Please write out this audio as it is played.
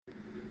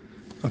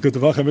Good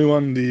Tavach,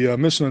 everyone. The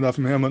Mishnah Daf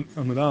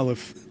Amud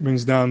Aleph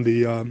brings down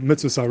the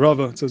mitzvah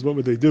Sarava. It says, what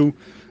would they do?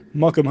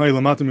 Makam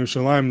Lamata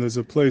Mirshalayim. There's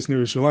a place near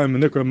Mirshalayim,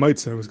 ונקרא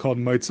Mutza. It was called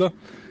Mutza,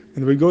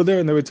 and they would go there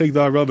and they would take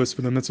the Aravas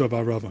for the mitzvah of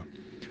Arava.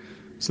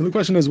 So the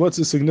question is, what's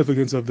the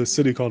significance of this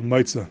city called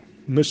Mutza?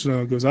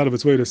 Mishnah goes out of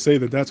its way to say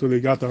that that's where they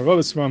got the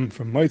Aravas from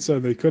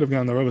Mutza. They could have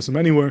gotten the Aravas from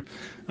anywhere.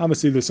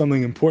 Obviously, there's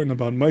something important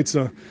about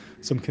Mutza,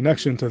 some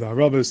connection to the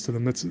Aravas, to the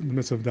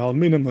mitzvah of Dal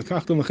Minim,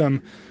 Lakachtem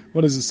Lechem.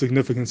 What is the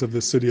significance of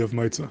this city of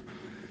Mutza?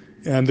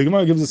 And the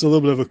Gemara gives us a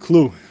little bit of a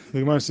clue. The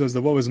Gemara says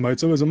that what was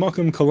Mutza? It was a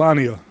Makam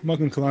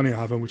Kalania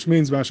Hava, which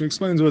means, Rashi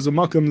explains, it was a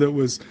Makam that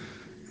was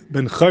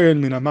Ben Chayin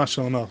Min Amash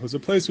Shalamach. It was a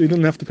place where you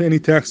didn't have to pay any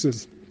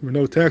taxes. There were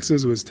no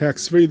taxes. It was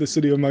tax-free, the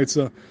city of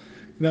Mutza.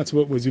 That's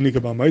what was unique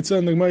about Mutza,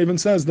 and the Gemara even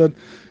says that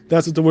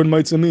that's what the word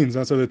Mutza means.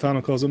 That's why the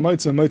Tana calls it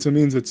Mutza. Mutza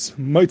means it's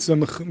Mutza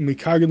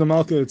Mikagin the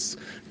Malka. It's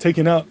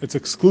taken out. It's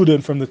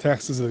excluded from the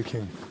taxes of the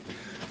king.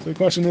 So the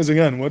question is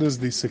again, what is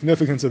the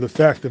significance of the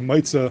fact that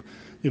Mutza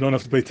you don't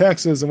have to pay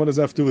taxes, and what does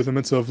that have to do with the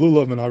mitzvah of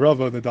Lulav and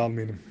Arava, the Dal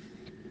Minim?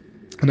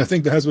 And I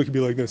think the hezbollah could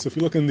be like this. If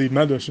you look in the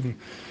Medrash in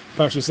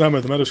Parshas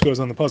Emor, the Medrash goes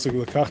on the pasuk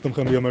L'kachtem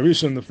chem b'yom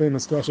harishon, the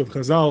famous Drash of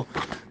Chazal.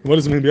 What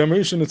does it mean b'yom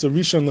harishon? It's a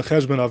rishon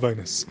l'cheshbon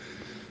avaynis.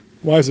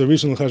 Why is it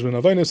rishon l'cheshbon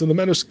avaynis? And the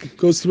Medrash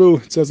goes through.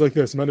 It says like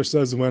this. The Medrash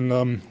says when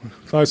Klal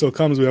Yisrael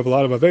comes, we have a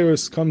lot of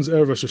averis. Comes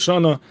erev Rosh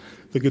Hashanah,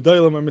 the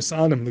gedalim are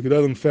misanim. The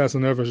gedalim fast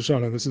on erev Rosh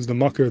Hashanah. This is the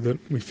makar that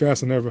we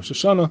fast on erev Rosh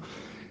Hashanah.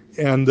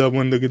 And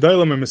when the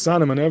gedalim are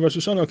misanim on erev Rosh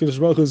Hashanah, Kadosh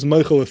Baruch Hu is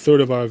meichel a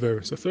third of our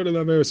averis. A third of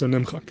the averis are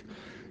nimchak.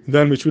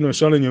 Then between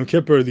Rosh Hashanah and Yom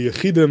Kippur, the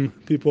Yechidim,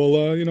 people,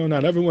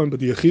 not everyone, but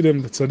the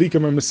Yechidim, the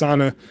Tzadikim are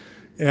Misana,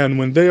 and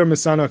when they are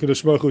Misana,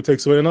 Kadosh Baruch Hu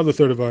takes away another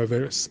third of our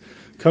Averis.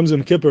 Comes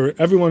Yom Kippur,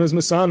 everyone is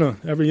Misana,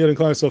 every Yid in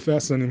Klal Yisrael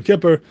fasts on Yom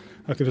Kippur,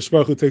 Kadosh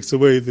Baruch Hu takes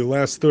away the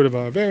last third of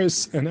our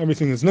Averis, and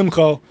everything is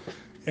Nimchal,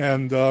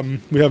 and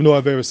we have no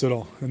Averis at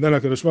all. And then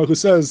Kadosh Baruch Hu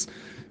says,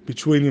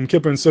 between Yom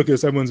Kippur and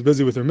Sukkah, everyone's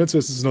busy with their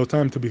mitzvahs. There's no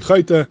time to be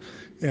chayta.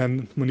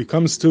 And when it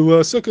comes to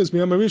Sukkah,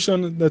 b'yom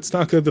harishon, that's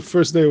taka the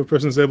first day where a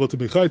person is able to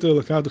be chayta.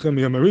 L'kadachem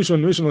b'yom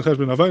harishon, rishon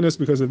l'cheshbon avaynis,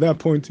 because at that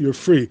point you're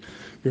free.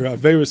 You're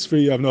averis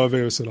free. You have no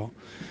averis at all.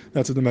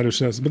 That's what the Medrash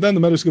says. But then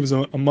the Medrash gives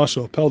a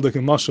mashal, peldik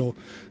and mashal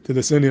to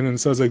this Indian, and it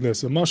says like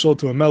this: a mashal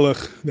to a melech.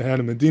 They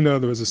had in Medina.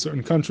 There was a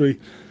certain country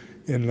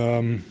in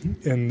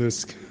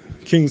this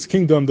king's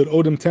kingdom that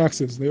owed him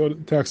taxes. They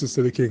owed taxes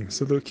to the king.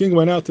 So the king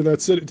went out to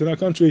that city, to that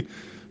country,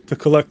 to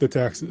collect the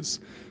taxes.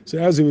 So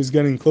as he was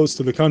getting close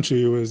to the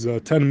country, it was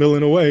 10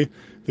 million away,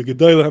 the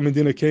Gedolei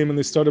HaMedina came and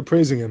they started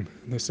praising him.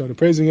 And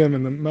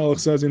the Melech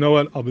says, you know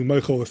what, I'll be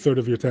meichel a third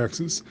of your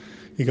taxes.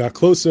 He got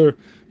closer,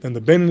 then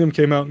the Beinanim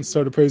came out and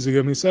started praising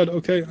him. He said,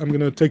 okay, I'm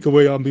going to take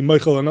away, I'll be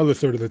meichel another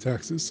third of the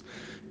taxes.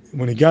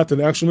 When he got to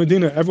the actual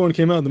Medina, everyone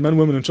came out, the men,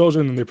 women, and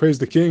children, and they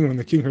praised the king. When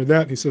the king heard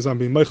that, he says, I'm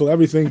being meichel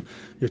everything.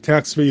 You're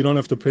tax-free. You don't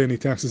have to pay any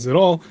taxes at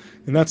all.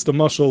 And that's the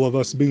mashal of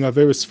us being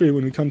averis-free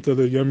when we come to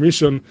the Yom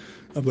Rishon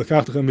of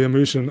L'kachtem b'yom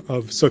harishon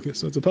of Sukkah.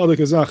 So it's a peldik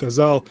azach.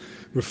 Chazal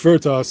refer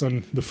to us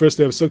on the first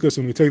day of Sukkah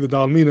when we take the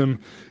Dal Minim,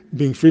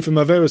 being free from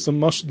averis. The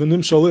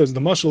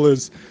mashal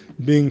is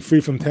being free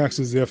from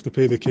taxes. They have to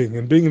pay the king.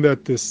 And being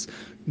that this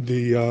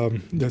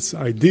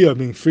idea of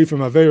being free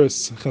from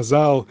averis,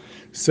 Chazal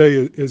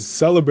say is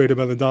celebrated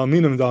by the Dal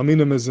Minim. Dal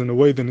Minim is in a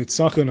way the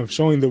nitzachon of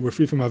showing that we're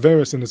free from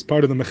averis, and it's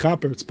part of the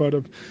mechaper. It's part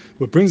of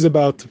what brings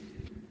about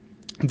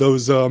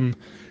those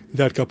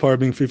that kapar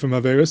being free from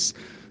averis.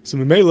 So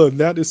Mimela,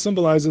 that is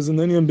symbolizes an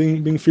Indian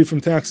being free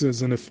from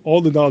taxes, and if all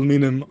the Dal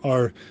Minim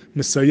are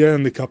Misayeh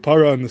and the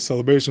Kapara and the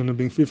celebration of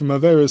being free from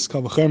Averis,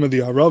 Kavacharma, the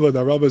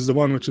Arava is the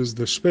one which is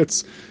the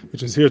Shpitz,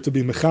 which is here to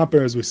be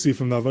Mechaper, as we see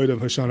from the Avodah of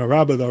Hoshana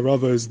Rabbah. The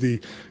Arava is the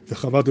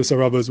Chavatis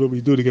Arava is what we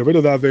do to get rid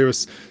of the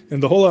Averis,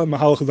 and the whole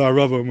Mahalach of the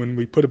Arava, when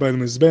we put it by the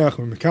Mizbeach,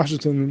 when we Mekash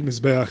it in the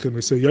Mizbeach, and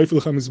we say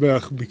Yaifilucha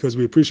Mizbeach, because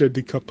we appreciate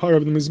the Kapara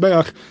of the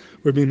Mizbeach,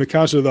 we're being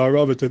Mekash of the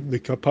Arava to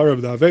the Kapara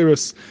of the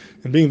Averis,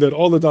 and being that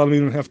all the Dal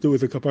Minim have to do with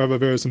the Kapara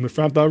of Averis and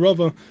Mefrat the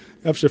Arava,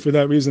 after for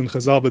that reason,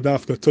 Chazal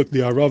B'dafka took the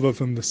Arava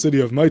from the city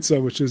of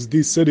Mutza, which is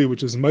the city,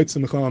 which is Mutza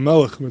Michal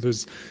HaMelech, where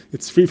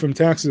it's free from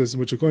taxes,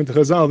 which according to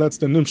Chazal, that's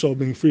the Nimshal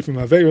being free from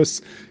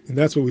Averis, and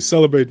that's what we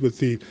celebrate with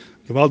the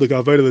Gavaldik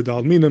Aveda, the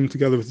Dal Minim,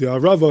 together with the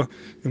Arava,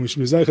 and we should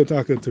be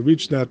Zeichataka to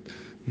reach that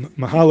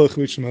Mahalach,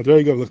 reach the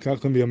Madrega of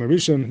L'kachtem b'yom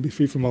harishon, be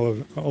free from all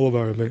of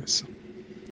our Averis.